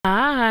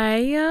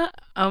Hi.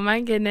 Oh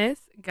my goodness,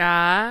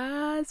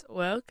 guys.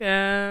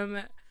 Welcome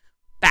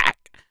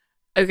back.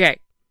 Okay.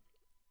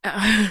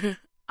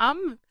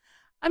 I'm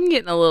I'm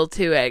getting a little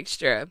too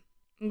extra.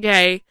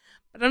 Okay?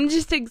 But I'm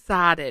just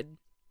excited.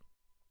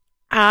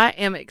 I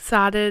am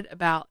excited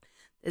about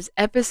this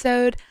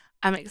episode.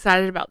 I'm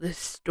excited about this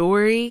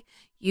story.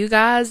 You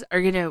guys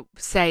are going to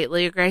say,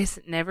 Leah Grace,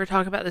 never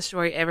talk about the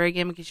story ever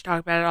again because you talk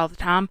about it all the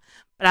time.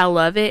 But I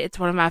love it. It's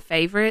one of my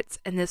favorites.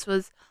 And this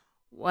was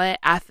what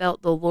I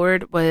felt the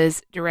Lord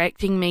was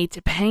directing me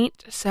to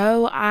paint.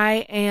 So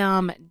I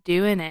am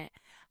doing it.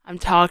 I'm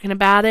talking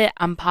about it.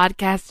 I'm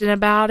podcasting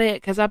about it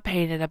because I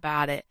painted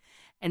about it.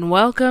 And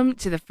welcome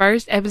to the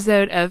first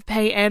episode of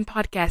Paint and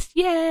Podcast.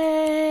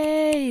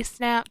 Yay!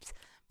 Snaps.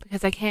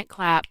 Because I can't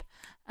clap.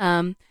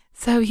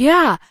 So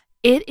yeah,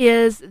 it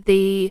is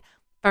the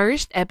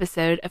first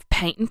episode of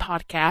Paint and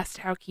Podcast.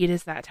 How cute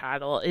is that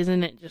title?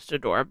 Isn't it just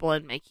adorable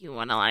and make you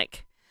want to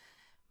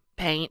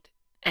paint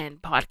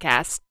and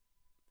podcast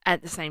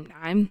at the same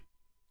time?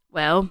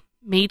 Well,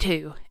 me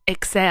too,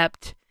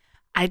 except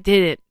I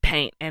didn't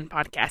paint and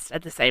podcast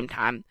at the same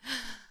time.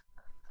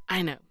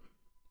 I know.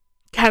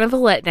 Kind of a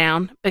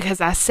letdown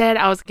because I said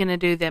I was going to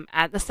do them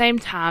at the same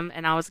time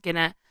and I was going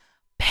to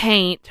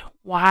paint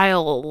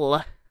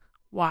while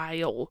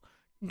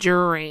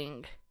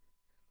during,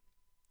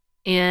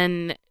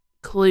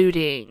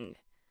 including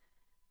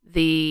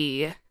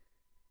the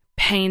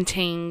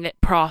painting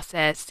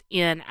process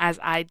in as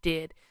I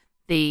did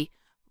the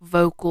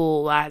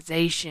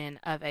vocalization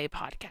of a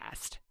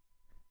podcast.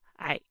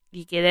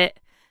 You get it?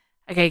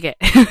 Okay, good.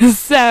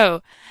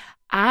 So,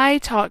 I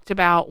talked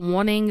about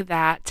wanting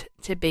that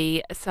to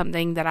be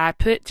something that I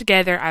put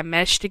together, I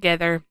meshed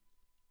together,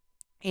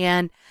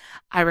 and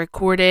I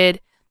recorded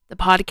the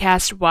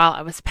podcast while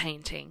I was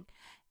painting.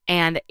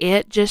 And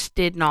it just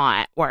did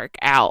not work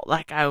out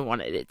like I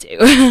wanted it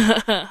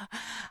to.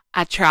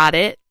 I tried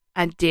it.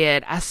 I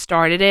did. I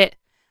started it.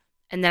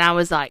 And then I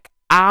was like,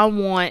 I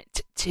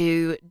want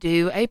to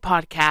do a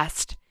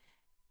podcast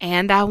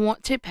and I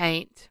want to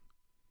paint,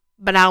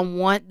 but I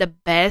want the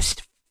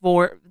best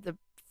the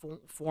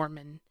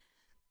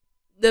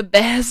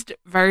best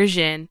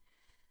version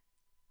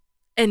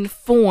and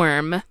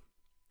form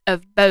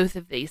of both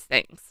of these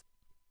things.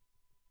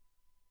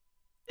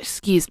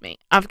 Excuse me.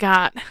 I've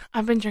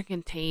been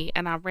drinking tea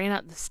and I ran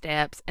up the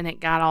steps and it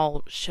got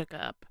all shook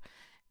up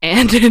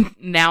and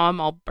now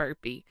I'm all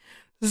burpy.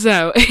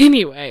 So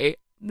anyway,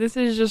 this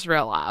is just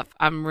real life.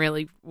 I'm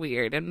really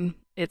weird and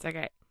it's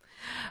okay.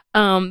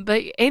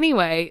 But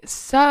anyway,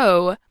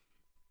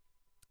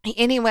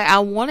 I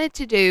wanted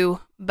to do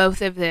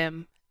both of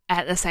them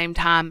at the same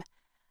time.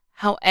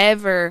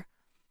 However,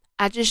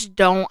 I just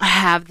don't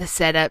have the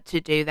setup to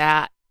do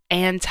that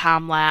and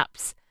time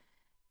lapse.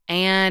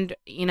 And,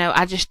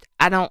 I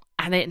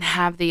didn't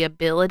have the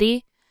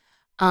ability.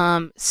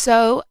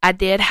 So I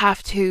did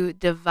have to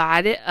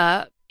divide it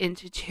up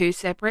into two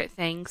separate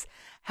things.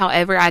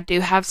 However, I do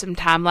have some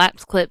time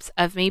lapse clips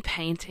of me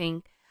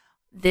painting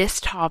this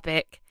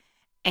topic.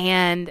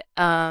 And,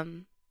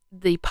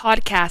 the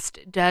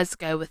podcast does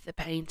go with the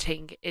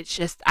painting. It's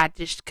just, I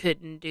just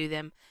couldn't do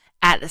them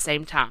at the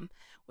same time,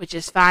 which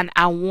is fine.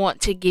 I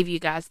want to give you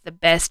guys the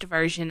best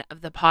version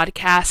of the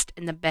podcast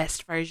and the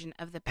best version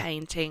of the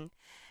painting.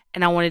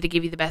 And I wanted to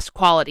give you the best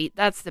quality.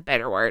 That's the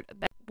better word.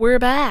 We're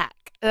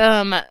back.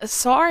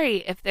 Sorry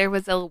if there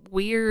was a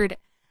weird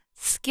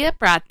skip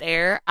right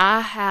there.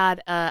 I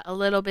had a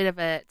little bit of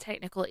a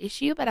technical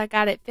issue, but I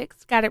got it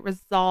fixed, got it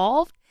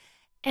resolved,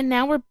 and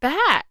now we're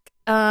back.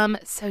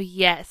 So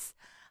yes.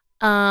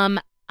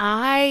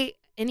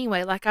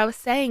 Anyway, like I was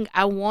saying,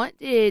 I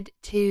wanted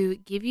to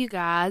give you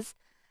guys,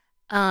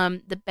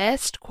 the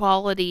best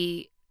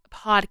quality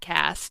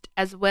podcast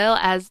as well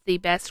as the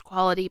best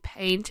quality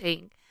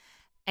painting.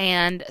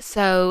 And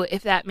so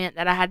if that meant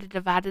that I had to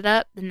divide it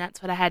up, then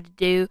that's what I had to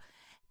do.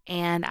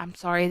 And I'm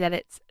sorry that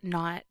it's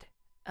not,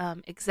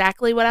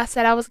 exactly what I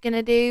said I was going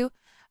to do.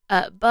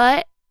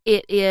 But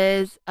it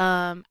is,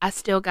 I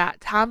still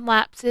got time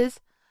lapses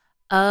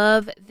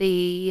of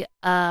the,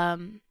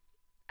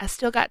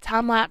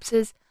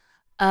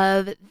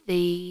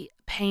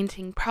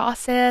 painting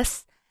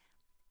process,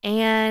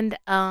 and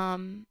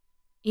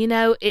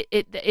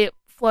it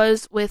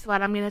flows with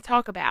what I'm going to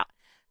talk about.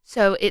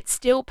 So it's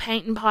still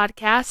Paint and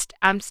Podcast.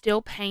 I'm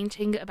still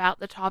painting about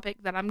the topic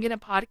that I'm going to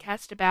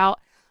podcast about,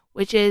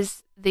 which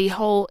is the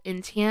whole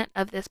intent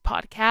of this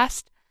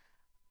podcast.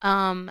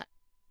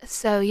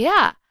 So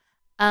yeah,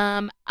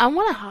 I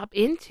want to hop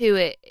into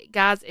it,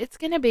 guys. It's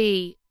gonna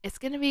be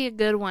a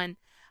good one.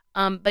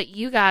 But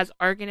you guys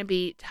are going to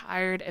be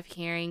tired of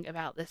hearing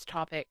about this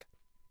topic,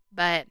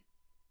 but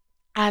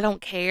I don't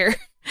care.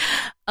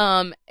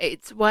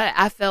 It's what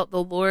I felt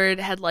the Lord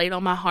had laid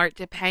on my heart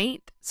to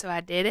paint, so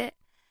I did it.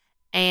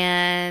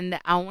 And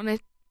I want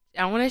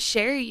to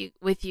share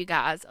with you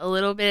guys a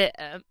little bit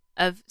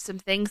of some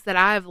things that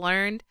I have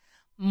learned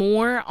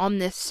more on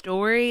this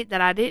story that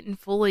I didn't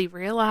fully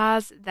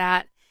realize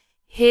that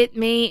hit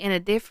me in a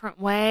different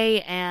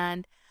way.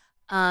 And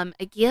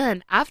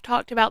again, I've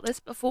talked about this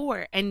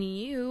before, and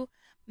you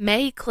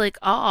may click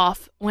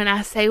off when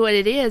I say what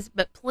it is,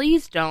 but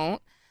please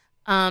don't,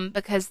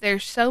 because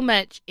there's so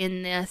much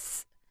in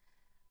this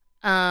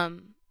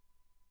um,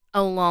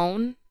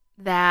 alone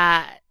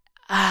that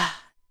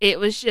it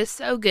was just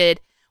so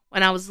good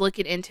when I was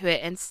looking into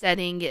it and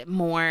studying it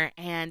more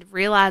and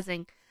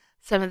realizing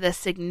some of the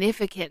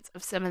significance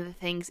of some of the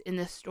things in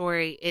the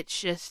story.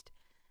 It's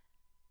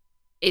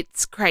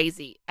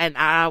crazy, and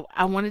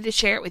I wanted to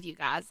share it with you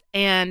guys.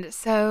 And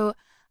so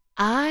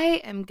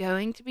I am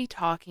going to be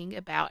talking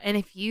about, and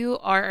if you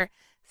are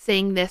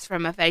seeing this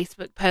from a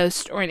Facebook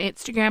post or an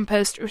Instagram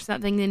post or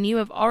something, then you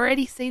have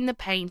already seen the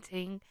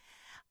painting.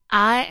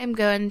 I am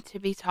going to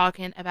be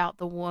talking about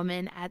the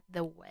woman at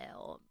the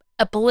well.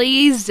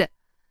 Please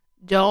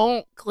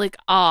don't click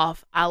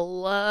off. I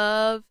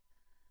love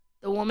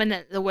the woman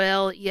at the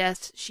well.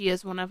 Yes, she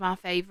is one of my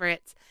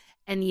favorites.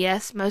 And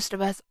yes, most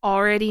of us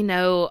already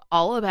know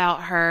all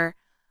about her.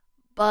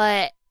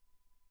 But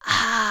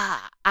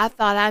I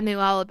thought I knew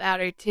all about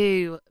her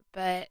too.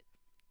 But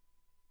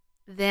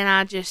then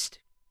I just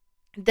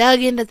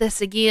dug into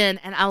this again,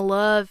 and I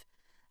love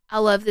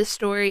this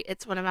story.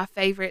 It's one of my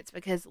favorites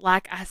because,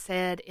 like I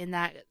said in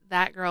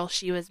that Girl,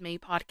 She Was Me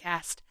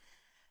podcast,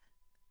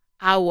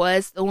 I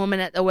was the woman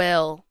at the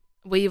well.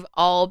 We've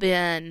all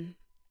been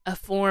a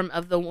form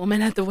of the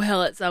woman at the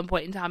well at some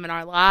point in time in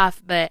our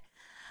life, but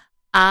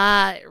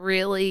I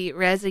really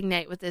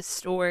resonate with this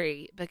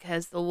story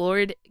because the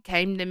Lord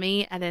came to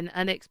me at an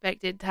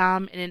unexpected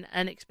time in an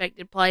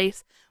unexpected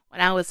place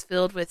when I was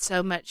filled with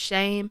so much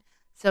shame,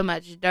 so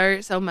much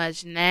dirt, so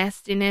much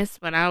nastiness.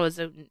 When I was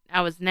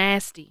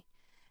nasty,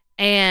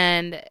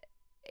 and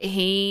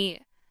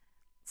He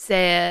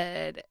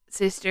said,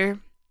 "Sister,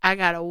 I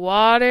got a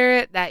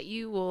water that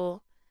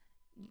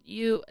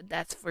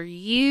that's for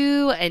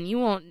you, and you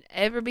won't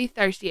ever be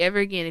thirsty ever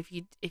again if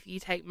you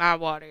take my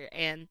water."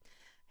 And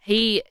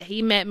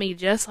he met me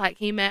just like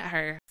He met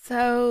her.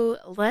 So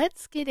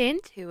let's get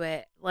into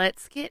it.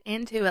 Let's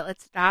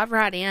dive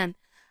right in.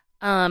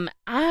 I'm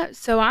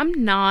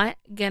not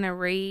gonna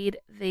read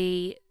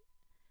the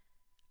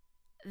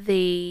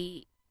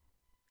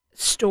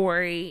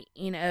story,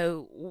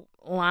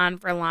 line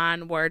for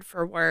line, word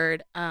for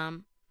word.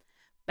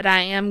 But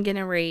I am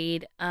gonna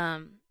read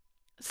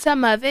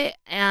some of it,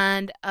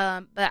 and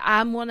but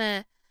I'm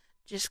gonna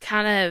just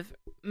kind of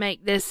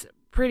make this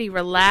pretty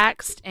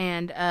relaxed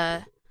and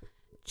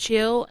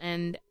chill,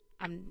 and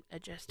I'm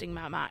adjusting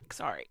my mic,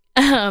 sorry.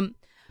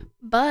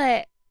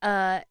 But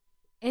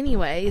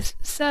anyways,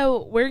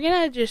 so we're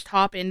gonna just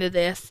hop into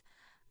this.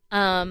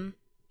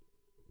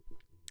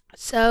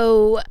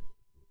 So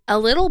a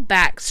little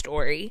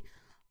backstory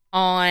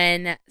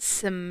on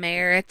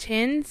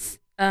Samaritans,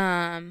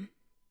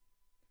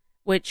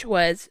 which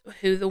was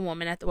who the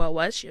woman at the well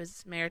was. She was a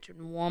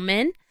Samaritan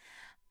woman.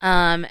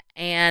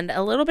 And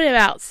a little bit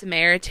about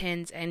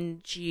Samaritans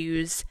and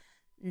Jews.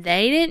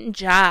 They didn't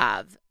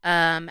jive.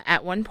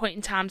 At one point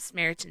in time,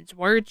 Samaritans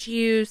were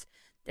Jews.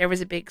 There was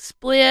a big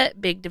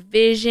split, big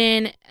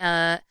division.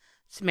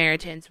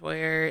 Samaritans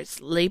were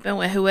sleeping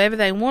with whoever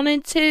they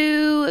wanted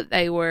to.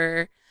 They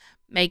were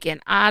making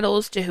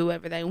idols to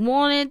whoever they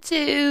wanted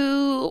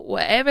to,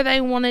 whatever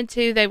they wanted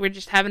to. They were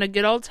just having a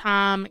good old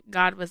time.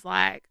 God was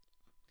like,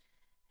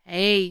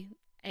 "Hey,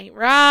 ain't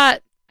right.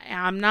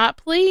 I'm not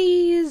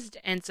pleased."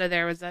 And so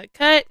there was a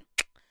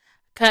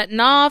cutting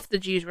off. The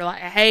Jews were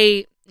like,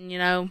 "Hey,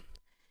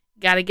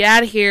 gotta get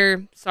out of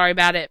here. Sorry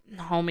about it,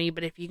 homie,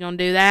 but if you're gonna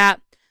do that,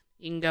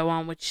 you can go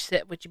on with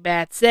your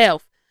bad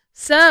self."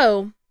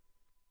 So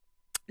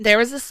there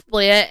was a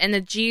split, and the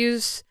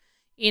Jews,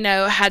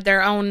 had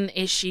their own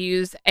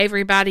issues.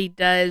 Everybody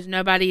does.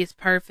 Nobody is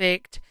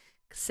perfect,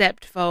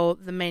 except for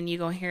the men you're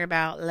gonna hear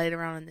about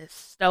later on in this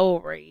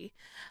story.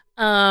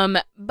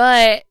 But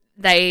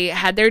they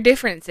had their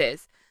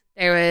differences.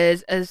 There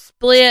was a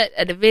split,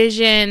 a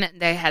division.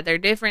 They had their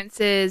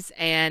differences,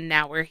 and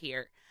now we're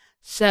here.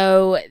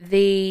 So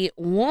the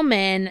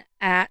woman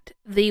at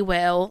the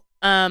well,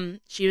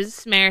 she was a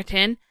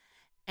Samaritan,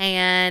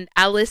 and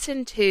I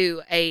listened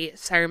to a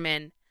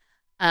sermon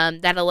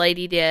that a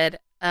lady did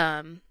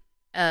on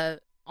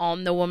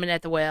the woman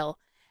at the well,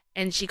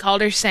 and she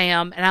called her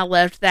Sam, and I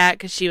loved that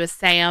because she was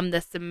Sam,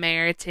 the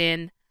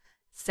Samaritan.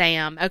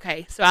 Sam.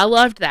 Okay, so I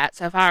loved that.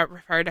 So if I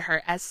refer to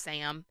her as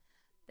Sam,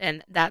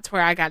 then that's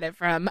where I got it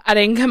from. I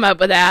didn't come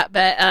up with that,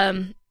 but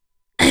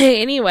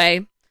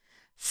anyway,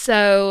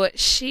 so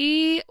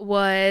she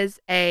was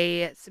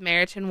a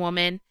Samaritan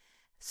woman.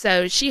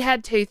 So she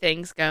had two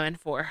things going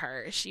for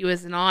her. She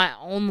was not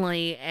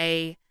only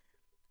a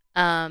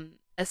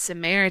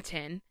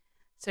Samaritan,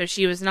 so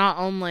she was not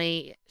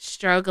only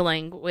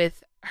struggling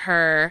with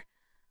her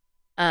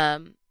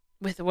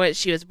with what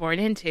she was born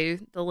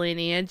into, the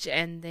lineage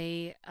and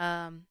the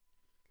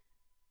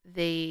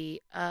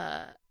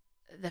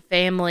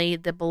family,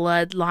 the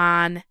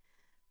bloodline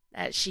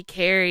that she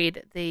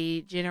carried,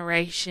 the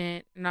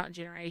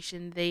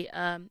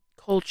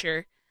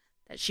culture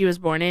that she was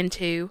born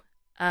into,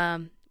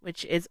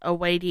 which is a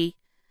weighty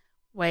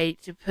way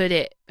to put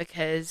it,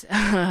 because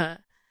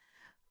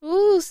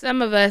Ooh,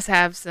 some of us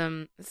have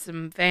some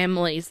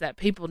families that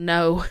people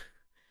know.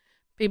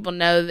 People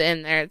know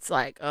then there it's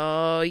like,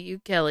 oh, you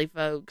Kelly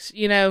folks.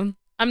 I'm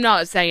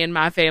not saying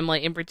my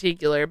family in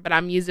particular, but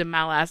I'm using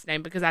my last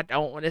name because I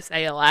don't want to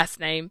say a last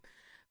name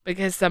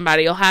because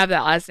somebody will have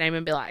that last name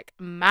and be like,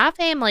 my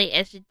family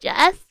is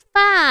just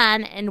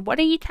fine. And what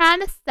are you trying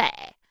to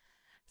say?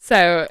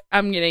 So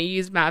I'm going to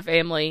use my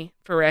family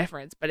for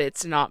reference, but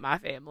it's not my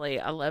family.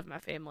 I love my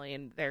family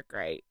and they're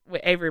great.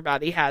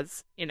 Everybody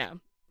has.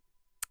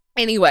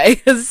 Anyway,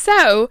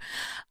 so,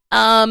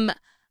 um,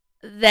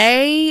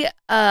 they,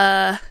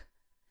 uh,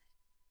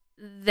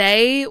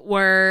 they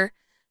were,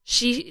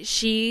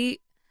 she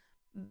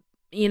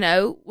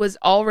was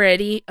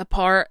already a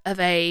part of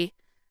a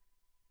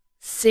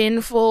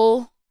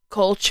sinful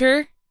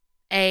culture,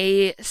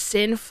 a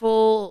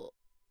sinful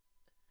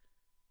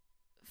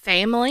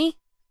family.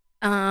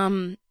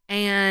 And,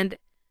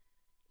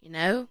 you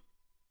know,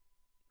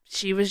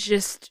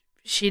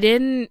 she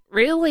didn't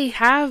really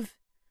have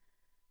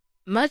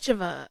much of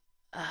a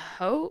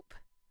hope,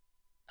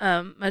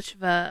 much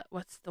of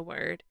what's the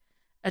word?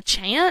 A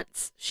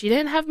chance. She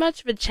didn't have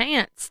much of a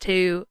chance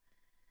to,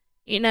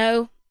 you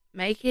know,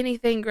 make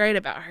anything great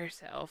about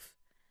herself.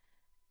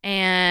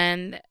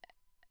 But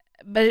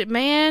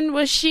man,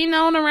 was she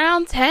known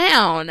around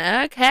town.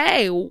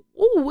 Okay.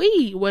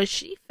 Woo-wee, was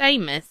she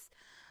famous.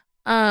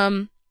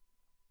 Um,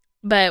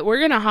 but we're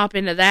going to hop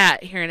into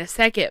that here in a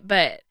second.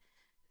 But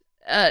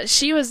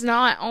she was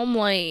not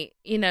only,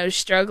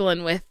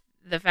 struggling with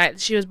the fact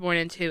that she was born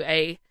into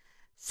a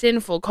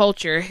sinful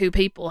culture who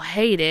people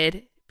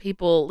hated,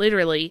 people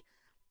literally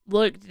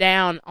looked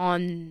down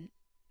on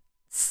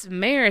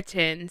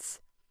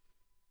Samaritans,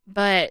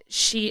 but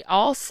she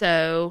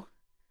also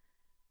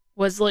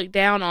was looked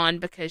down on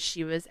because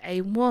she was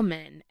a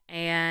woman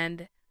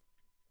and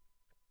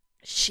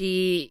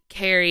she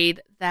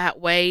carried that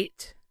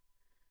weight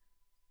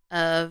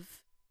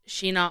of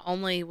she not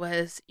only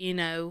was,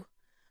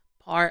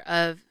 part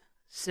of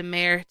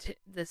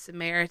the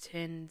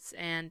Samaritans,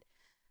 and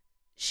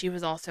she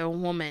was also a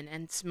woman,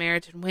 and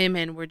Samaritan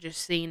women were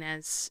just seen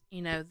as,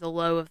 the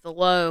low of the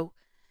low,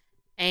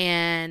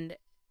 and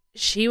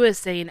she was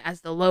seen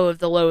as the low of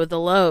the low of the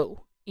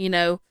low.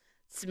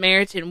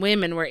 Samaritan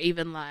women were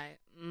even like,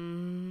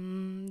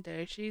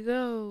 there she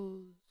goes.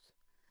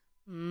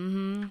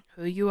 Who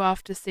you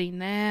off to see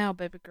now,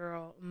 baby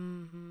girl?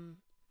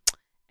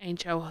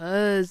 Ain't your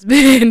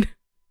husband.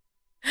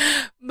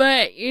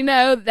 But,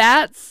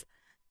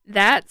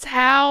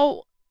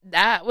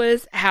 that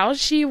was how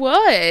she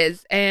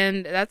was,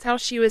 and that's how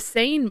she was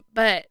seen.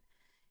 But,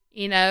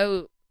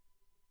 who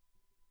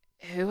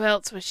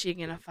else was she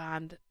going to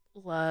find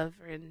love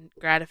and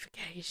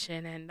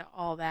gratification and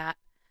all that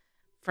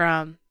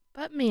from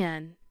but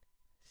men?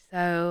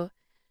 So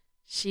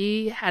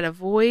she had a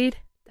void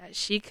that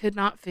she could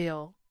not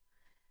fill,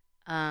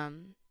 or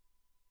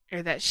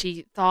that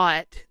she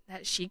thought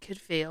that she could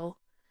fill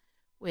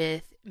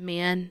with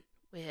men,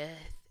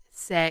 with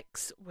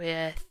sex,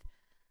 with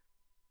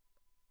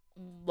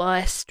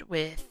lust,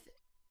 with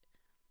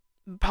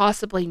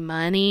possibly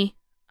money.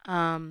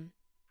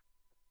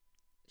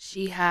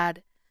 She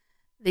had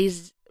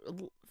these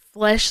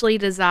fleshly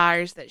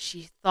desires that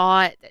she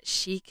thought that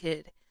she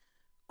could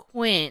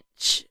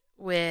quench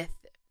with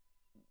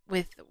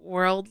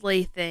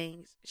worldly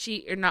things.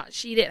 She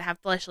didn't have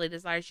fleshly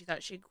desires she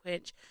thought she could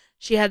quench.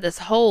 She had this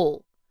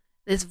hole,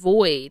 this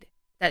void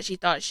that she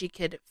thought she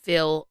could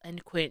fill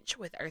and quench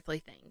with earthly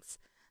things.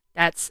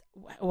 That's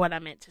what I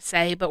meant to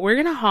say, but we're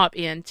going to hop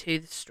into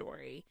the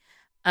story.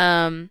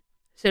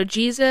 So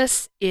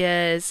Jesus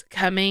is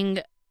coming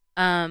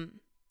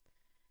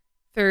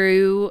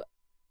through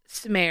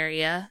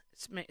Samaria.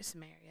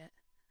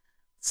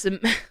 Is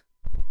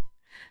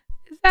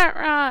that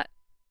right?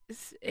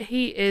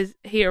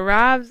 He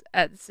arrives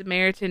at the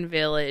Samaritan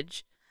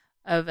village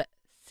of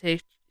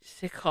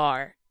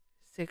Sychar.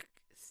 Sychar.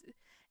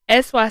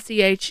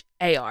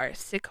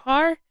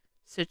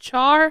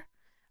 Sychar.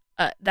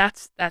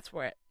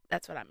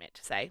 That's what I meant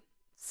to say.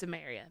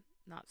 Samaria,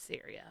 not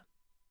Syria.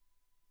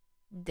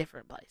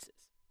 Different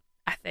places,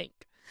 I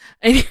think.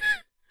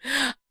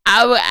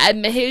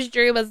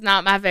 History was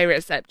not my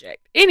favorite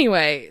subject.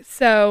 Anyway,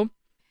 so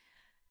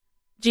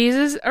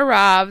Jesus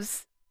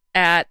arrives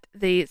at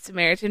the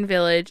Samaritan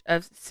village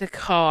of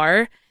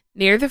Sychar,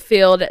 near the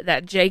field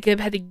that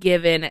Jacob had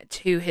given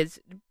to his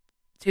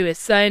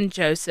son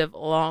Joseph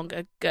long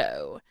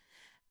ago.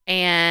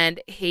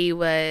 And he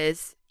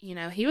was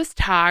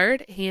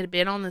tired. He had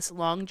been on this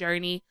long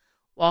journey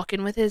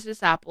walking with his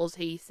disciples.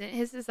 He sent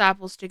his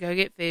disciples to go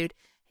get food.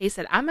 He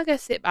said, I'm going to go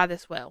sit by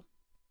this well.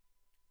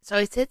 So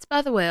he sits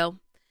by the well,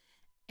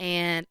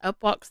 and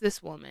up walks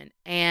this woman.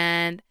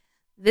 And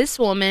this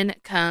woman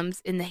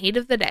comes in the heat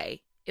of the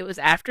day. It was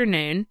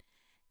afternoon.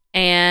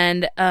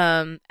 And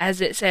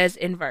as it says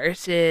in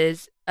verse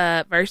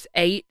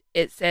 8,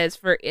 it says,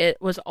 for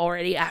it was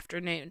already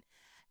afternoon.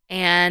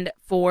 And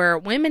for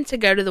women to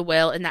go to the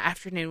well in the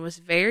afternoon was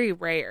very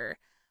rare.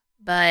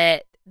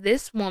 But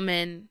this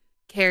woman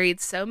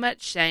carried so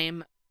much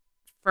shame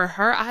for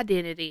her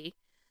identity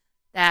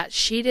that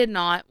she did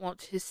not want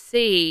to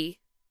see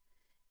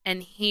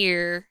and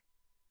hear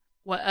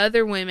what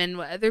other women,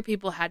 what other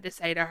people had to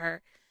say to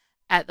her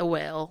at the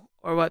well,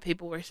 or what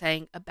people were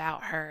saying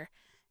about her.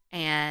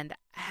 And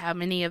how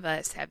many of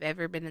us have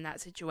ever been in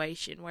that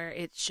situation where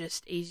it's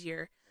just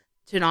easier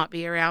to not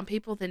be around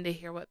people than to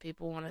hear what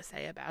people want to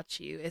say about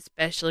you,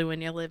 especially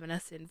when you're living a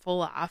sinful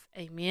life.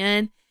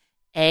 Amen.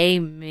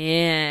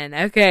 Amen.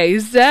 Okay,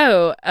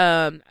 so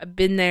I've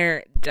been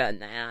there, done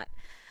that.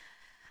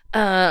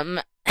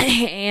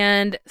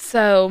 And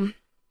so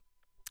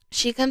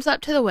she comes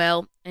up to the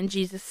well, and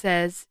Jesus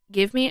says,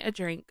 "Give me a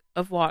drink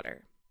of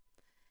water."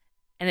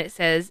 And it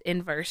says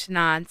in verse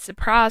 9,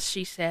 surprised,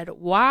 she said,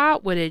 "Why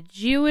would a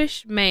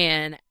Jewish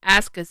man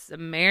ask a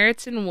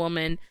Samaritan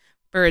woman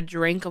for a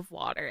drink of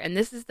water?" And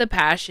this is the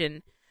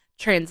Passion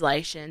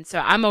Translation, so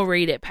I'm going to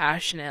read it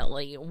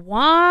passionately.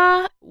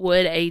 Why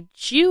would a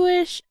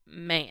Jewish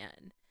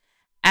man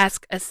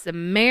ask a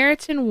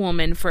Samaritan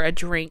woman for a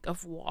drink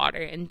of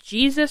water? And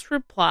Jesus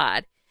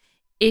replied,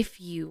 "If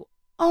you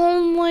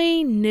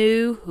only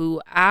knew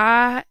who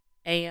I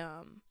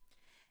am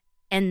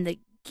and the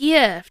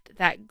gift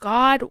that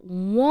God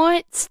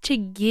wants to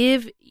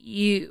give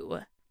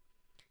you,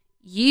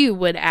 you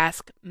would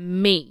ask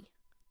me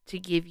to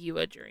give you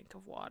a drink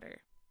of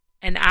water,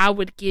 and I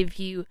would give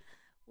you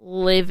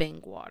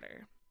living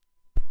water."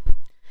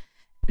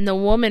 And the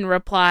woman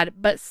replied,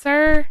 "But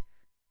sir,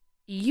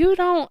 you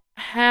don't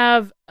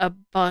have a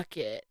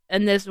bucket,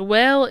 and this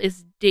well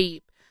is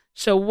deep.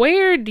 So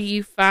where do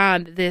you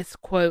find this,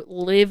 quote,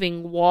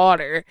 living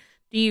water?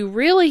 Do you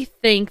really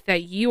think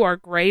that you are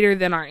greater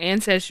than our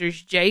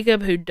ancestors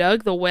Jacob, who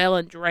dug the well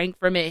and drank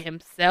from it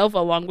himself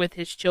along with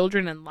his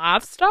children and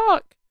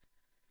livestock?"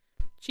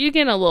 She's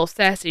getting a little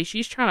sassy.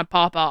 She's trying to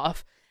pop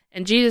off.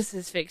 And Jesus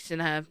is fixing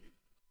to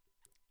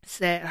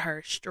set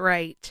her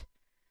straight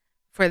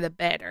for the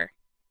better.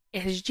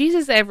 Has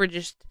Jesus ever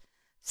just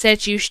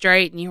set you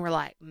straight and you were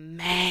like,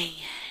 "Man,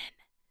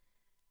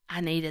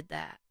 I needed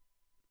that,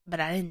 but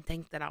I didn't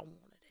think that I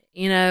wanted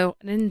it." I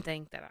didn't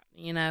think that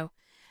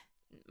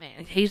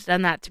man, he's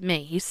done that to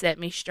me. He set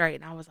me straight,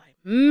 and I was like,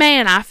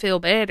 "Man, I feel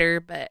better,"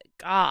 but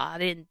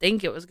God, I didn't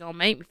think it was going to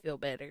make me feel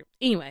better.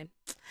 Anyway,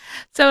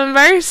 so in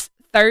verse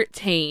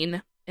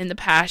 13 in the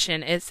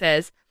Passion, it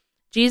says,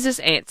 Jesus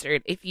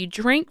answered, "If you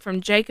drink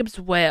from Jacob's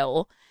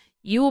well,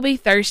 you will be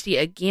thirsty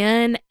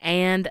again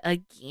and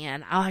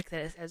again." I like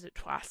that it says it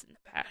twice in the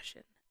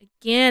Passion.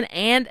 Again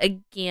and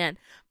again.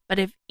 "But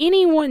if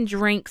anyone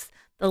drinks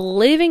the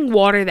living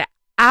water that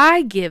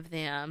I give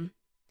them,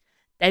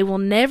 they will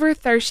never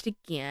thirst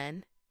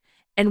again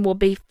and will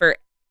be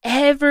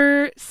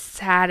forever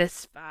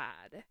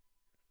satisfied.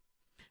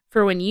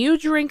 For when you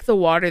drink the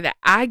water that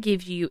I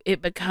give you,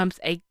 it becomes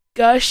a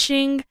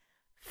gushing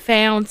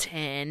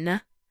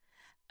fountain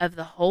of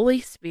the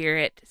Holy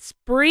Spirit,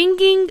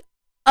 springing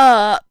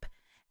up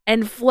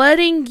and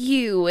flooding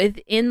you with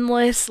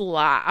endless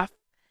life."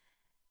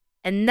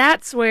 And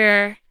that's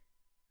where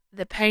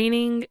the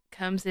painting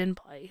comes in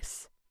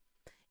place.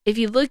 If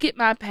you look at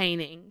my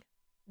painting,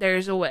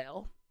 there's a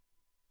well.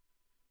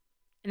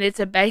 And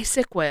it's a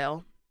basic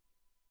well.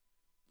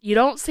 You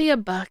don't see a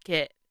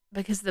bucket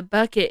because the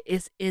bucket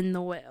is in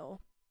the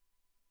well.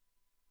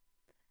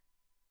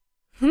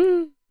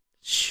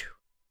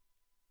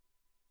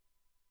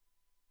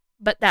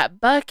 But that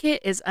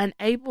bucket is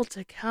unable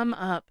to come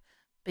up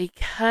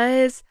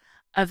because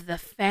of the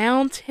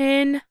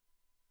fountain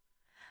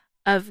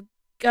of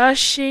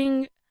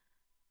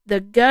the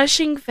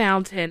gushing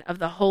fountain of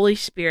the Holy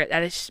Spirit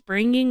that is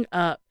springing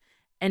up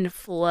and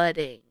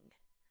flooding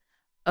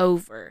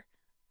over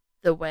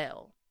the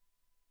well.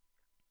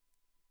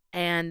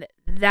 And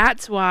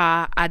that's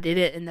why I did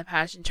it in the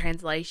Passion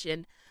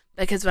Translation,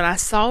 because when I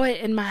saw it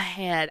in my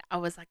head, I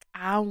was like,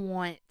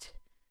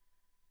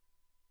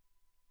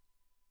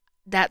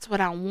 that's what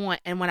I want.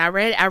 And when I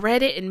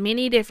read it in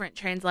many different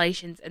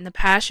translations, and the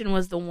Passion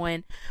was the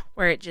one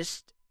where it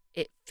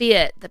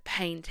fit the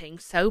painting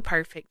so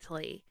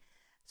perfectly.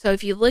 So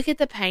if you look at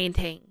the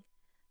painting,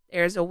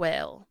 there's a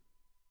well.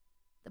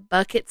 The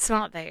bucket's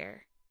not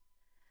there.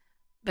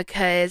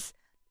 Because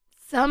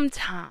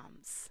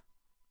sometimes,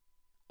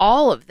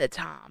 all of the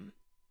time,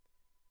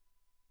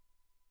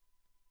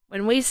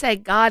 when we say,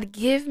 "God,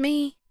 give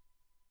me,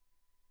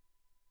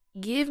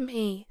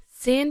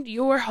 send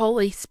your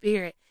Holy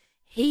Spirit,"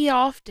 He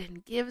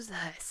often gives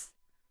us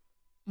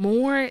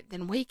more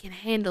than we can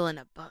handle in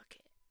a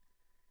bucket.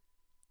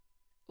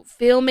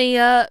 "Fill me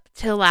up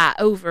till I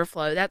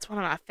overflow." That's one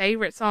of my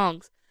favorite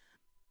songs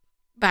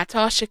by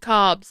Tasha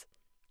Cobbs.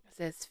 It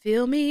says,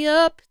 "Fill me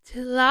up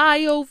till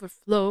I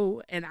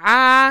overflow, and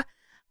I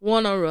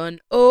want to run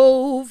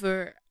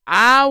over.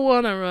 I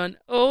want to run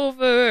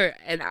over."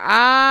 And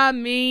I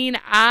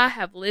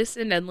have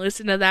listened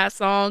to that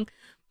song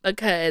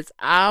because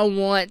I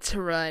want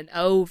to run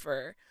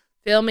over.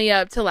 Fill me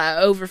up till I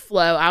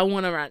overflow. I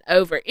want to run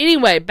over.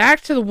 Anyway,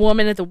 back to the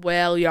woman at the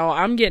well, y'all.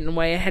 I'm getting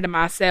way ahead of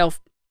myself.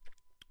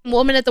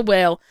 Woman at the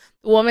well.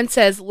 The woman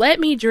says, "Let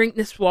me drink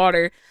this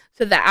water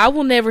so that I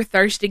will never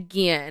thirst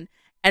again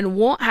and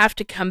won't have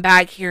to come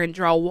back here and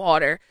draw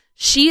water.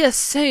 She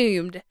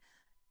assumed,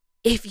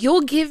 if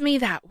you'll give me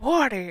that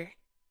water,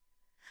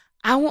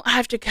 I won't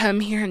have to come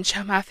here and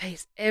show my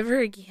face ever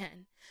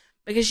again.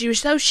 Because she was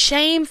so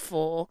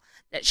shameful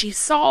that she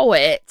saw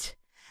it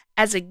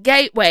as a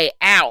gateway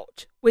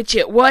out, which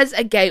it was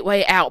a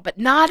gateway out, but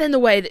not in the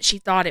way that she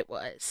thought it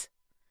was.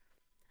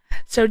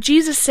 So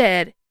Jesus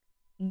said,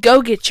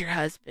 go get your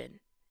husband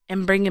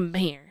and bring him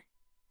here.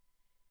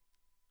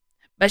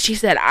 But she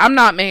said, I'm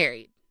not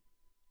married.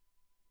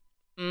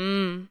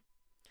 You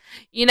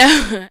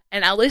know,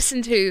 and I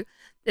listened to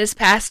this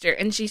pastor,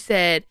 and she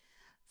said,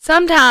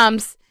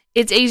 sometimes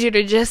it's easier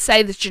to just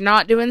say that you're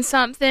not doing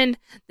something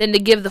than to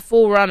give the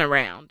full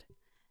runaround.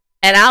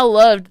 And I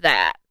loved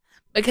that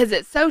because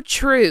it's so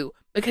true.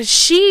 Because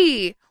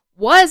she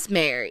was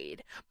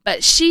married,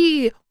 but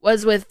she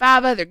was with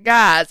 5 other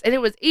guys, and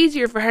it was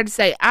easier for her to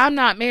say, I'm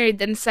not married,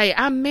 than to say,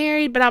 I'm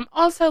married, but I'm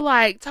also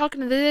like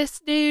talking to this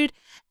dude,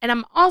 and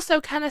I'm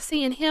also kind of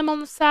seeing him on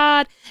the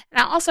side,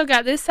 and I also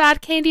got this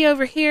side candy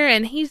over here,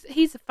 and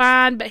he's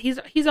fine, but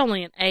he's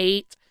only an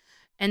 8.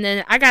 And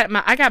then I got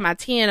my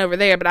 10 over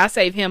there, but I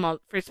save him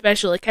for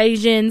special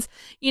occasions.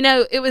 You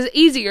know, it was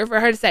easier for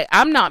her to say,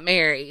 I'm not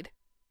married,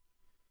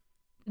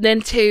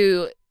 than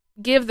to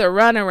give the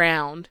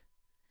runaround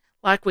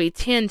like we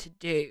tend to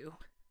do.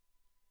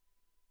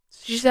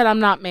 She said, I'm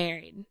not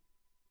married.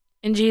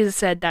 And Jesus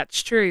said,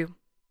 that's true.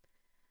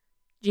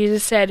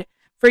 Jesus said,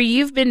 for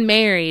you've been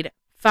married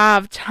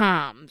 5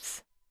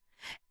 times.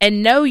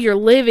 And now you're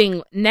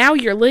living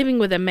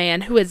with a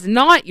man who is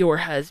not your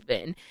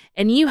husband,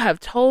 and you have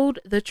told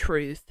the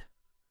truth.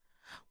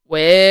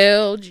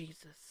 Well,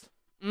 Jesus.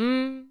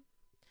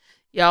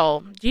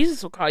 Y'all,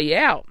 Jesus will call you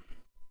out.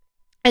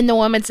 And the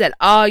woman said,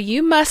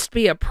 you must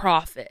be a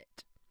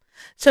prophet.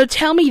 So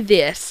tell me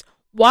this,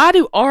 why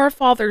do our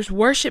fathers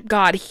worship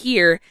God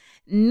here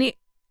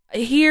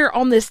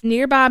on this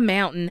nearby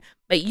mountain,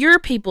 but your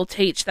people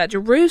teach that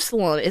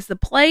Jerusalem is the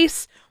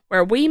place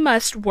where we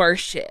must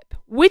worship?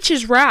 Which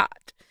is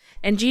right?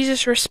 And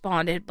Jesus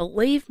responded,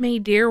 believe me,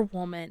 dear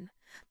woman,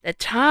 the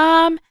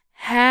time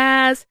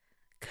has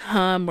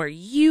come where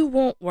you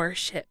won't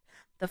worship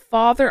the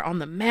Father on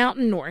the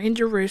mountain or in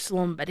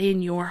Jerusalem, but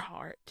in your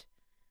heart.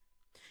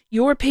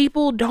 Your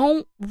people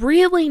don't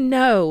really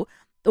know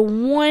the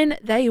one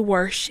they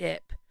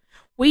worship.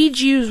 We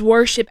Jews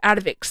worship out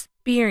of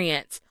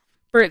experience,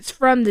 for it's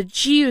from the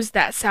Jews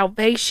that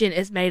salvation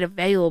is made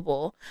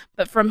available.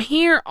 But from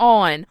here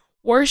on,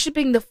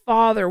 worshiping the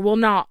Father will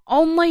not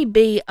only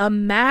be a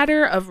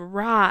matter of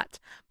right,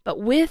 but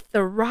with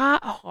the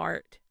right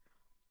heart.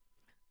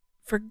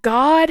 For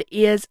God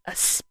is a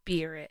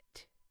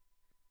spirit,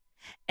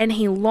 and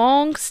he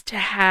longs to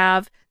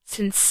have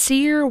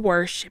sincere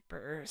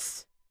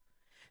worshipers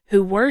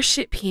who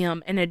worship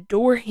him and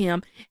adore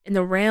him in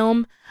the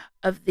realm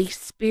of the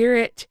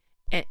spirit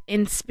and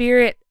in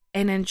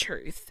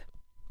truth.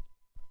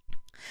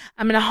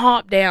 I'm going to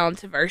hop down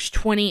to verse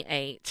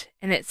 28,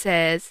 and it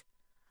says,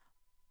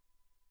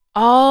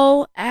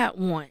 all at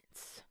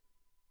once,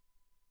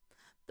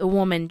 the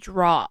woman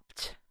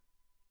dropped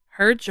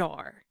her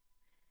jar,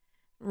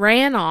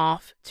 ran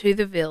off to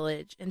the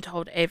village, and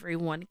told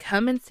everyone,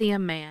 come and see a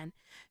man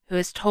who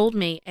has told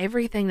me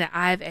everything that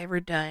I have ever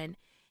done.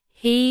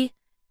 He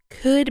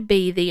could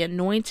be the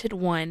anointed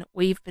one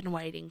we've been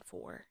waiting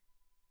for.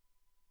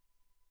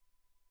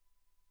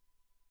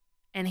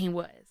 And he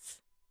was.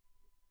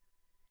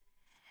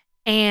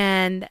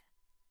 And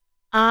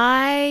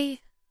I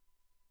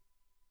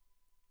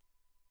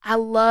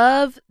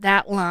love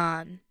that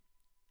line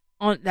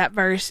on that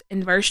verse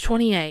in verse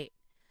 28.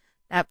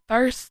 That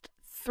first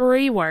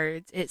 3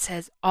 words, it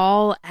says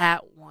all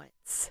at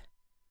once.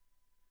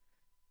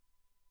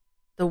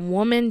 The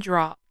woman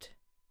dropped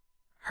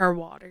her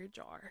water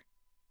jar.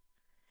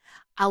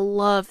 I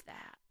love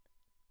that.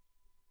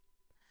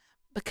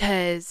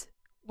 Because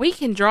we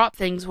can drop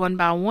things one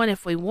by one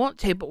if we want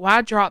to, but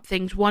why drop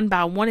things one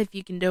by one if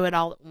you can do it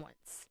all at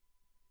once?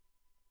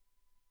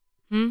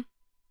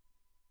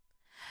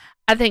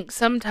 I think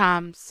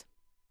sometimes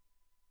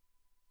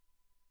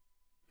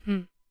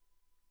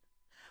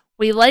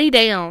we lay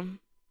down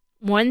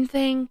one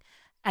thing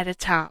at a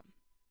time.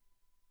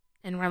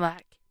 And we're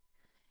like,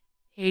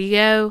 here you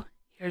go.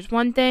 Here's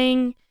one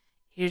thing.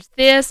 Here's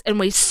this. And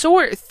we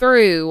sort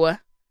through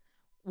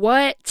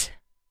what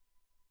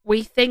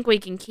we think we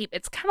can keep.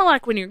 It's kind of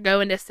like when you're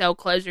going to sell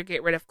clothes or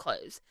get rid of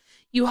clothes.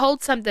 You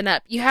hold something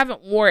up. You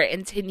haven't wore it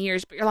in 10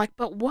 years, but you're like,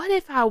 but what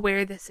if I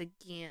wear this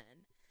again?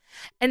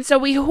 And so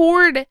we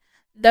hoard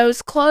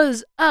those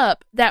clothes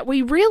up that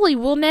we really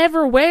will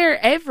never wear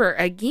ever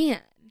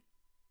again,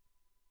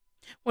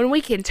 when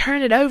we can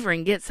turn it over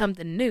and get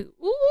something new.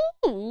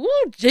 Ooh,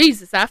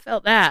 Jesus, I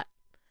felt that.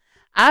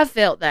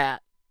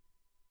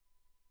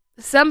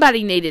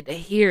 Somebody needed to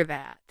hear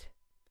that.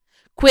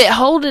 Quit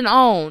holding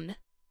on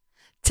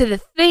to the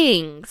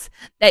things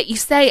that you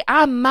say,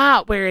 I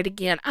might wear it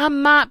again. I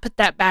might put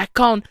that back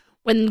on.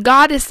 When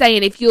God is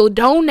saying, if you'll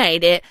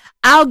donate it,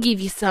 I'll give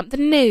you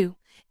something new.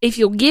 If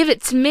you'll give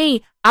it to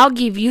me, I'll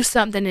give you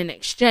something in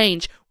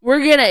exchange. We're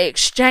going to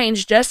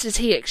exchange just as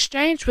he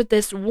exchanged with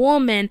this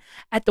woman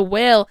at the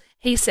well.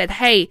 He said,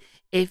 hey,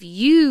 if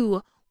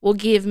you will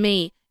give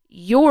me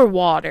your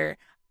water,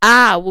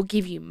 I will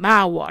give you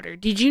my water.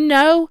 Did you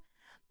know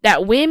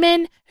that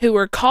women who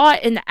were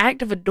caught in the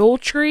act of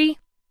adultery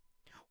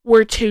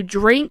were to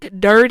drink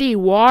dirty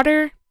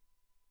water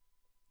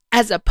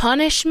as a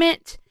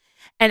punishment?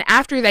 And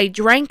after they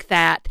drank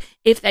that,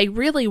 if they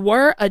really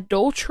were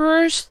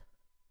adulterers,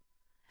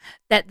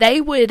 that they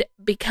would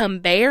become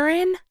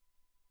barren,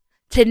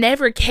 to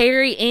never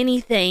carry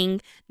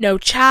anything, no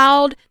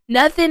child,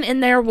 nothing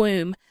in their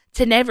womb,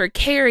 to never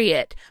carry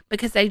it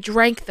because they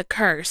drank the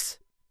curse.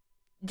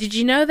 Did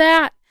you know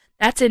that?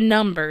 That's in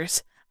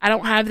Numbers. I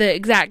don't have the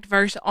exact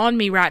verse on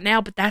me right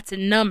now, but that's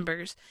in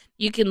Numbers.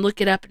 You can look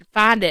it up and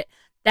find it.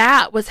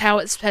 That was how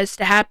it's supposed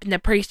to happen. The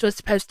priest was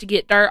supposed to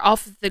get dirt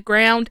off of the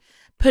ground,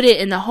 put it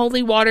in the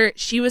holy water.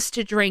 She was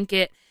to drink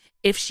it.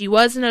 If she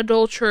was an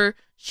adulterer,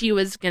 she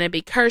was going to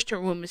be cursed. Her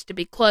womb was to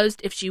be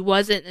closed. If she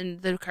wasn't, then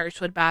the curse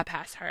would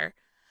bypass her.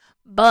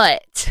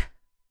 But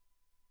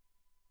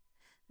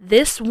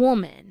this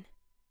woman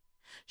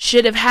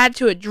should have had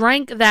to have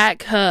drank that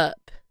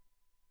cup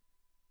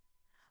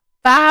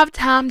 5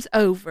 times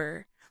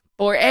over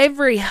for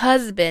every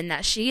husband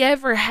that she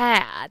ever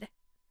had.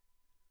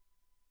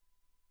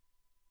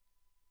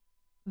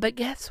 But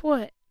guess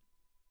what?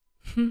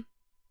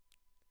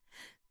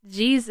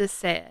 Jesus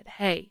said,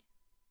 hey,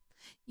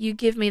 you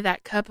give me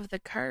that cup of the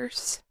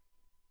curse,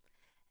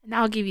 and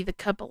I'll give you the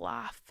cup of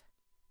life.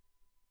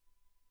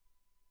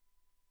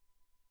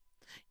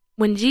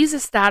 When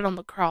Jesus died on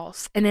the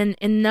cross, and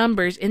in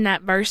Numbers, in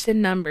that verse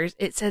in Numbers,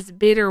 it says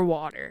bitter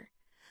water.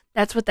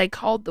 That's what they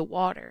called the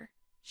water.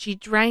 She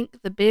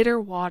drank the bitter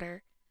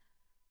water,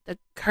 the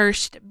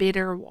cursed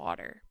bitter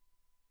water.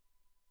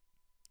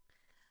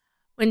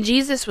 When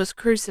Jesus was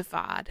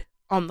crucified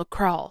on the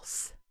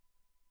cross,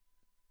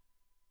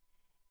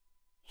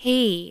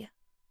 he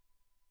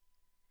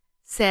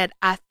said,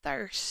 I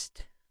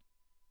thirst.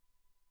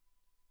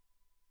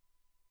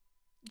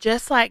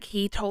 Just like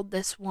he told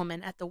this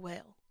woman at the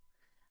well,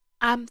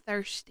 I'm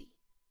thirsty.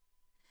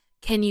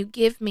 Can you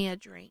give me a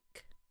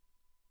drink?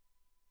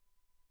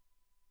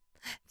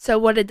 So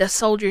what did the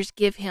soldiers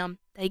give him?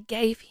 They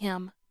gave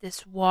him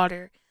this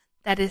water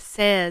that it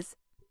says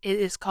it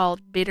is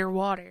called bitter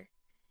water.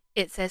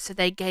 It says, so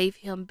they gave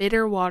him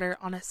bitter water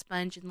on a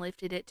sponge and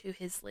lifted it to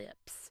his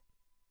lips.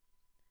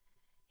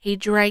 He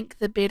drank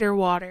the bitter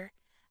water.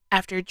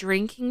 After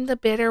drinking the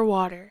bitter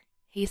water,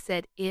 he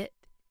said, it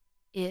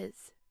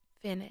is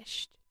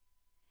finished.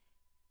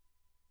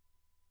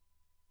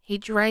 He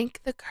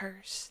drank the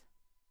curse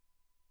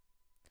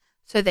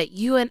so that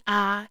you and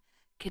I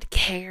could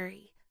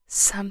carry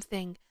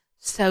something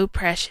so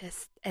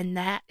precious, and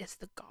that is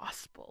the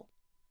gospel.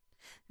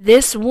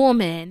 This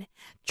woman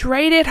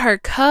traded her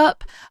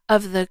cup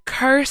of the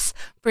curse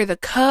for the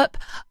cup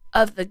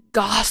of the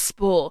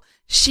gospel.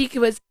 She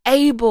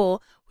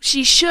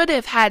should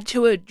have had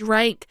to have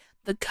drank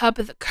the cup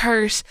of the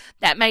curse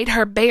that made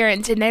her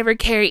barren to never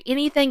carry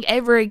anything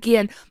ever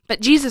again. But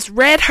Jesus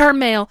read her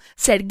mail,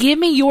 said, give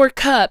me your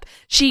cup.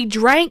 She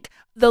drank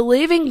the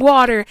living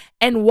water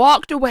and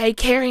walked away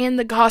carrying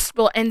the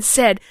gospel and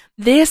said,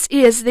 this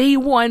is the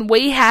one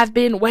we have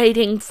been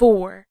waiting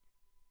for.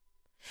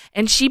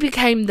 And she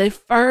became the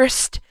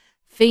first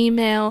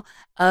female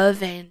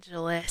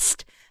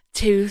evangelist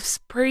to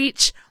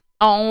preach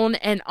on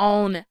and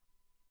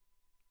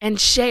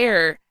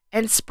share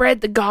and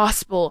spread the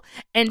gospel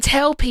and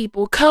tell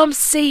people, come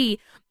see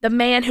the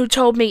man who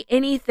told me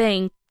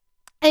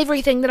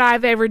everything that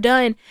I've ever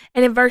done.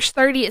 And in verse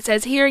 30 it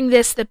says, hearing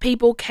this, the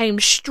people came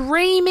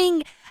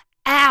streaming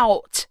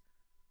out.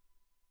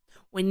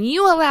 When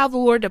you allow the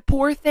Lord to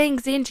pour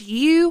things into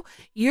you,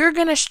 you're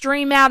going to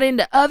stream out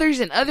into others,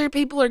 and other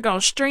people are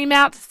going to stream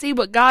out to see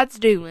what God's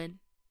doing.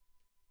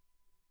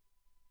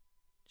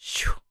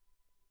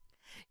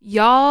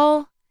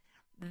 Y'all,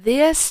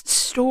 this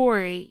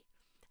story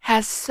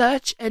has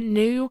such a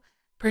new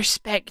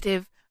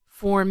perspective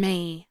for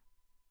me.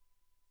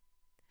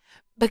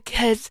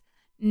 Because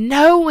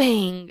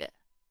knowing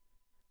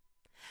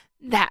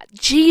that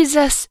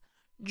Jesus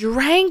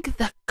drank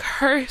the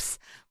curse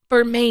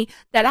for me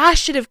that I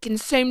should have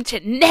consumed to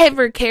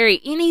never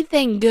carry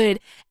anything good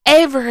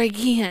ever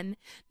again,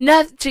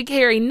 not to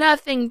carry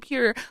nothing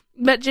pure,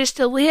 but just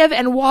to live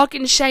and walk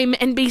in shame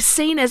and be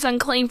seen as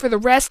unclean for the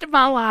rest of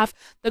my life,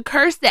 the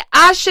curse that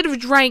I should have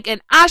drank and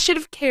I should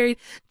have carried,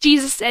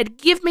 Jesus said,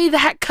 give me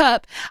that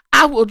cup,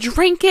 I will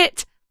drink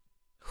it,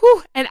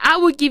 and I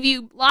will give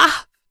you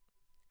life,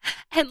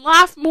 and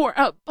life more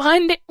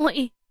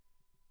abundantly.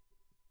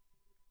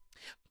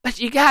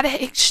 But you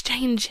gotta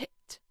exchange it.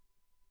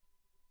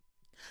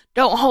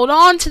 Don't hold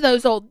on to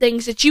those old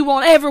things that you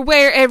won't ever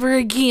wear ever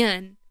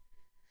again.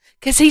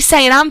 Because he's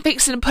saying, I'm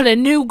fixing to put a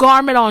new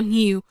garment on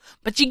you,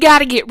 but you got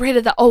to get rid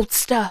of the old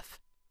stuff.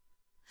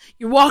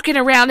 You're walking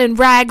around in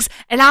rags,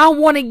 and I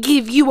want to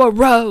give you a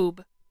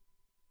robe.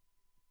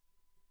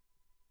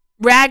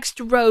 Rags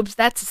to robes,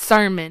 that's a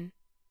sermon.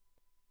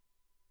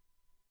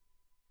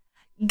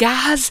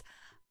 Guys,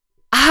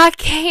 I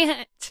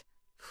can't.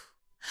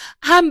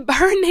 I'm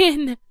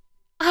burning.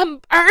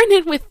 I'm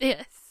burning with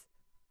this.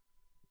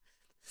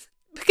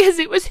 Because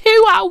it was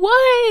who I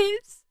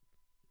was.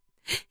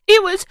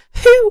 It was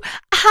who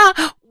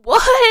I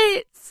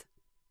was.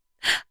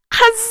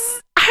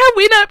 I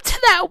went up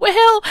to that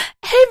well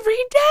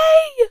every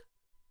day,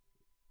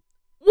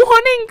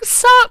 wanting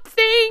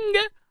something,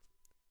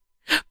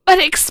 but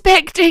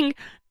expecting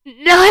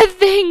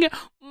nothing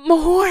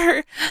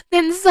more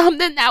than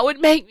something that would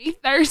make me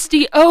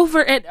thirsty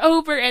over and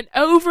over and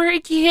over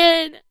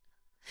again.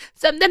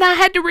 Something I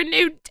had to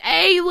renew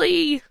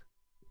daily.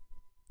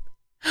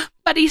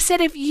 But he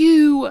said, if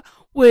you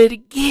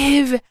would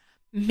give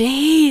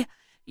me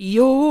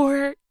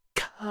your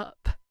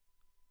cup,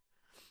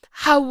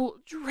 I will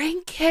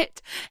drink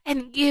it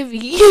and give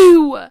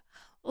you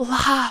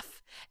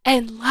life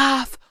and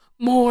life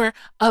more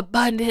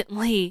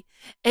abundantly,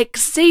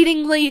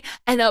 exceedingly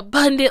and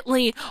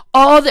abundantly,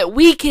 all that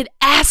we could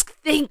ask,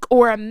 think,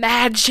 or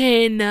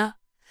imagine.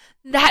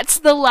 That's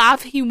the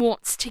life he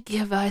wants to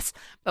give us,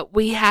 but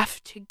we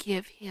have to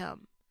give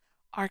him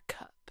our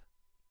cup.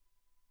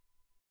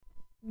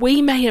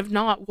 We may have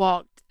not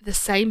walked the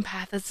same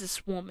path as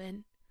this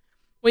woman.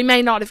 We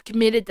may not have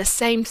committed the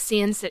same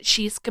sins that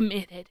she's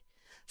committed.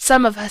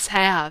 Some of us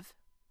have.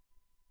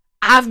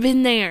 I've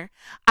been there.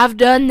 I've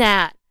done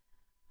that.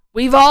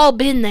 We've all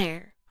been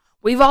there.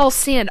 We've all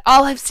sinned.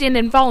 All have sinned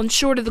and fallen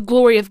short of the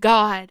glory of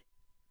God.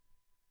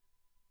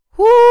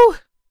 Whoo!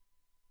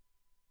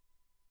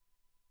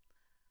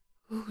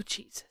 Ooh,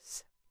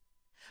 Jesus.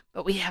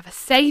 But we have a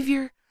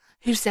Savior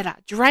who said, I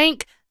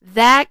drank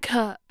that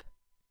cup,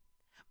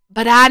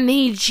 but I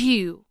need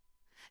you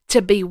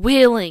to be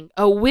willing,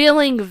 a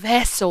willing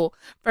vessel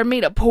for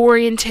me to pour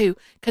into,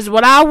 because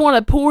what I want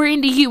to pour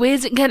into you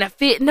isn't going to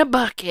fit in a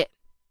bucket,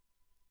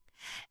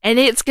 and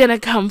it's going to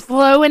come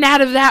flowing out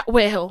of that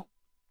well.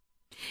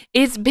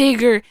 It's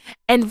bigger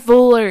and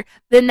fuller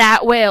than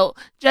that well.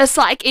 Just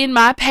like in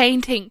my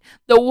painting,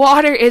 the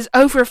water is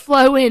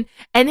overflowing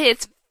and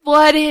it's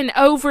flooding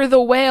over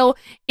the well.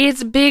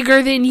 It's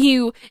bigger than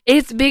you.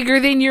 It's bigger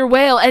than your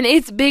well, and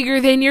it's bigger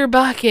than your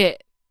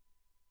bucket.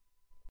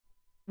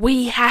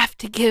 We have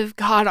to give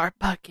God our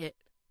bucket.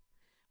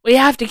 We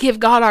have to give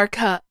God our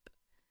cup.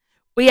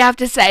 We have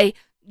to say,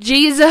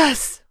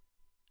 Jesus,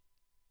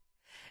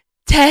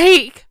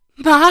 take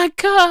my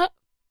cup.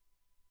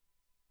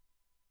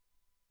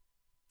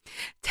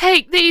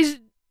 Take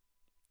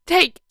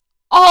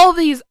all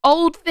these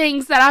old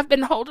things that I've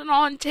been holding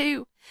on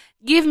to.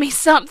 Give me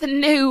something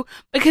new,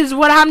 because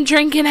what I'm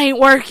drinking ain't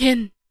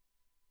working.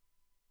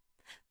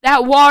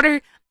 That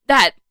water,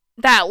 that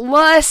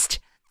lust,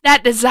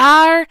 that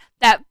desire,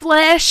 that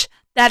flesh,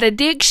 that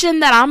addiction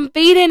that I'm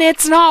feeding,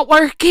 it's not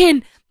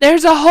working.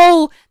 There's a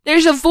hole,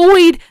 there's a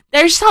void,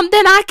 there's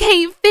something I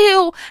can't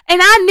fill, and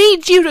I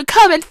need you to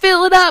come and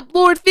fill it up.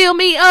 Lord, fill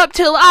me up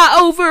till I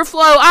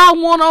overflow. I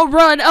want to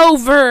run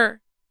over.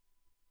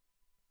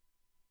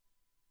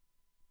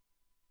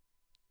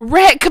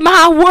 Wreck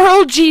my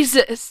world,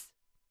 Jesus.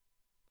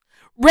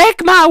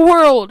 Wreck my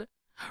world.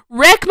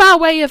 Wreck my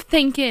way of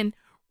thinking.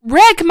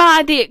 Wreck my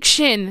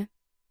addiction.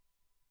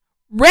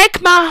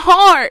 Wreck my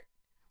heart.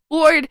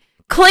 Lord,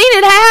 clean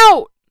it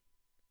out.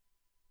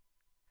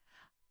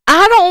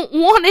 I don't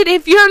want it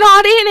if you're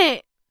not in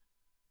it.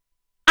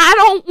 I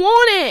don't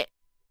want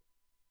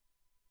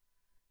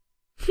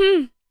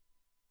it.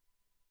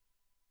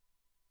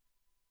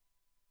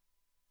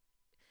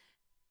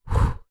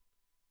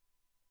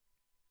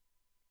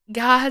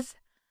 Guys,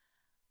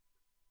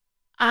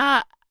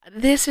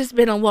 this has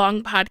been a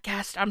long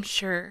podcast, I'm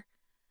sure.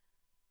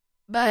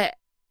 But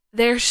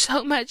there's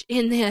so much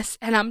in this,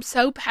 and I'm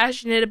so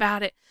passionate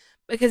about it,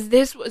 because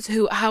this was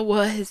who I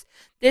was.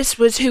 This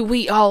was who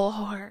we all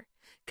are.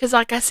 Because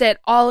like I said,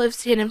 all have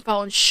sinned and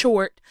fallen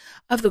short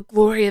of the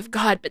glory of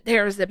God. But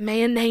there is a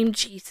man named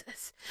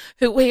Jesus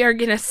who we are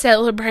going to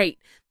celebrate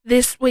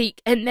this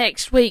week and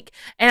next week.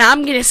 And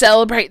I'm going to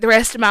celebrate the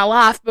rest of my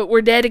life. But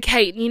we're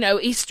dedicating,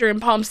 Easter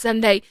and Palm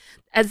Sunday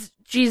as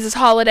Jesus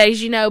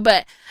holidays,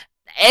 But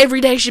every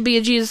day should be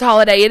a Jesus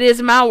holiday. It is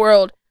in my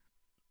world.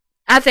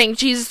 I thank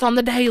Jesus on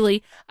the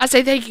daily. I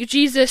say thank you,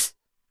 Jesus.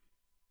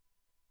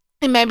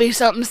 It may be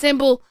something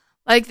simple,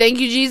 like thank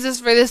you, Jesus,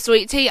 for this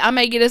sweet tea. I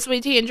may get a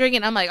sweet tea and drink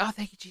it. I'm like, oh,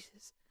 thank you,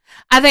 Jesus.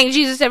 I thank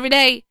Jesus every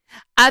day.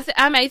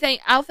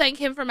 I'll thank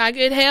him for my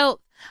good health.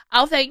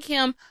 I'll thank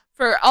him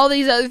for all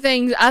these other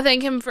things. I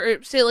thank him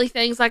for silly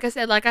things, like I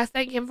said. Like I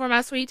thank him for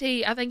my sweet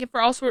tea. I thank him for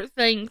all sorts of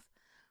things.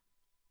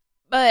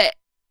 But,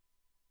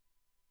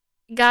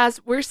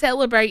 guys, we're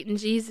celebrating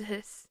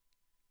Jesus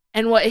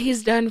and what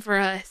he's done for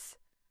us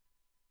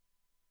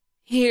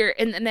here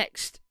in the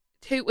next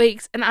 2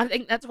 weeks. And I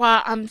think that's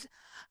why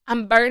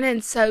I'm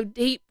burning so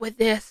deep with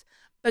this,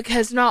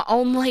 because not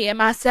only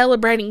am I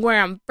celebrating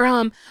where I'm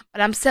from,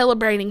 but I'm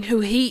celebrating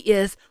who he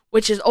is,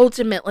 which is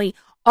ultimately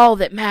all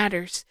that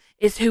matters,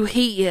 is who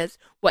he is,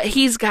 what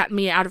he's gotten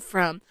me out of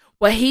from,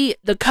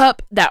 the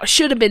cup that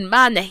should have been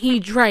mine that he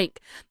drank,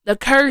 the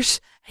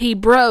curse he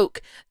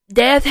broke,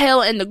 death,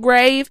 hell, and the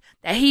grave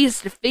that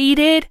he's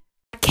defeated.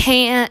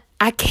 can't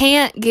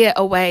get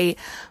away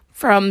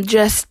from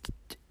just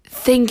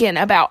thinking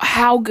about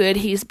how good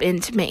he's been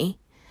to me.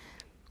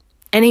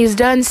 And he's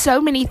done so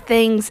many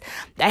things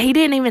that he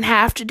didn't even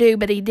have to do,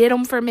 but he did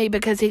them for me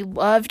because he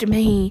loved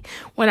me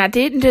when I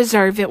didn't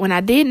deserve it, when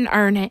I didn't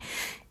earn it.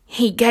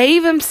 He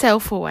gave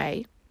himself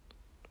away.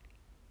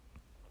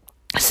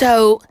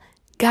 So,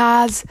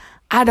 guys,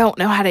 I don't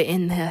know how to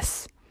end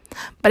this.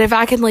 But if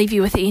I can leave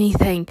you with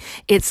anything,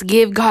 it's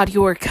give God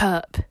your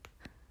cup.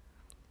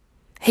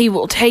 He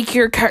will take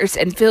your curse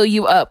and fill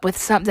you up with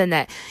something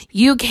that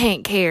you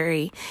can't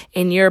carry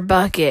in your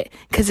bucket,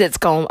 because it's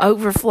going to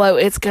overflow.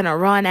 It's going to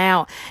run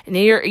out, and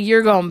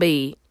you're going to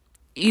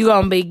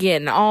be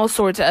getting all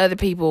sorts of other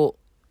people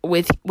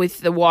with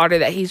the water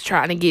that he's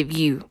trying to give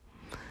you.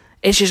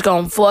 It's just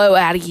going to flow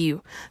out of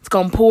you. It's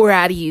going to pour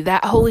out of you.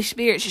 That Holy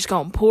Spirit's just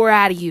going to pour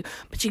out of you,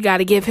 but you got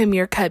to give him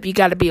your cup. You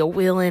got to be a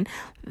willing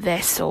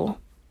vessel.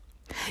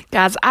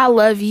 Guys, I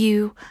love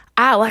you.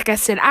 Like I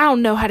said, I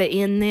don't know how to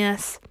end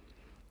this.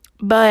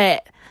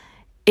 But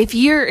if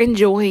you've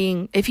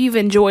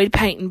enjoyed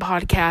Painting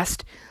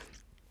Podcast,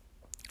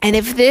 and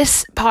if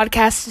this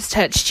podcast has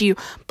touched you,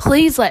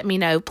 please let me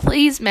know.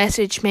 Please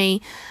message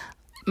me.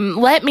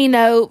 Let me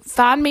know.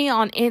 Find me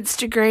on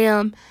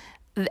Instagram.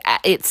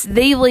 It's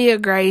the Leah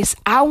Grace.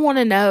 I want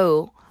to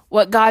know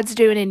what God's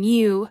doing in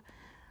you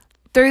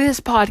through this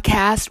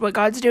podcast, what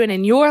God's doing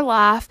in your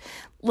life.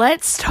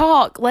 Let's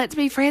talk. Let's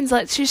be friends.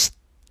 Let's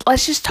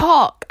just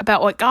talk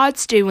about what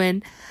God's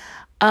doing.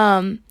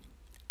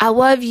 I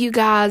love you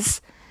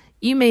guys.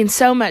 You mean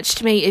so much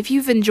to me. If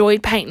you've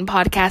enjoyed Painting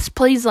Podcast,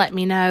 please let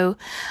me know.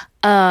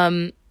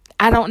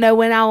 I don't know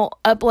when I'll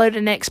upload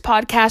the next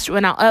podcast,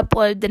 when I'll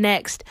upload the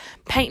next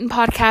Painting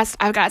Podcast.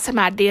 I've got some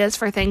ideas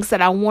for things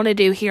that I want to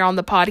do here on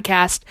the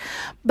podcast.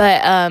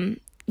 But,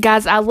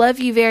 guys, I love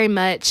you very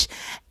much.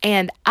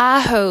 And I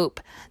hope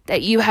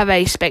that you have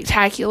a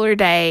spectacular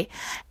day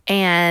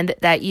and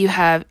that you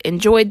have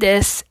enjoyed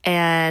this.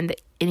 And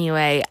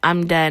anyway,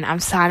 I'm done. I'm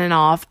signing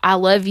off. I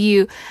love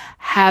you.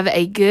 Have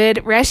a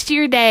good rest of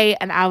your day,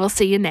 and I will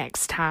see you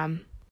next time.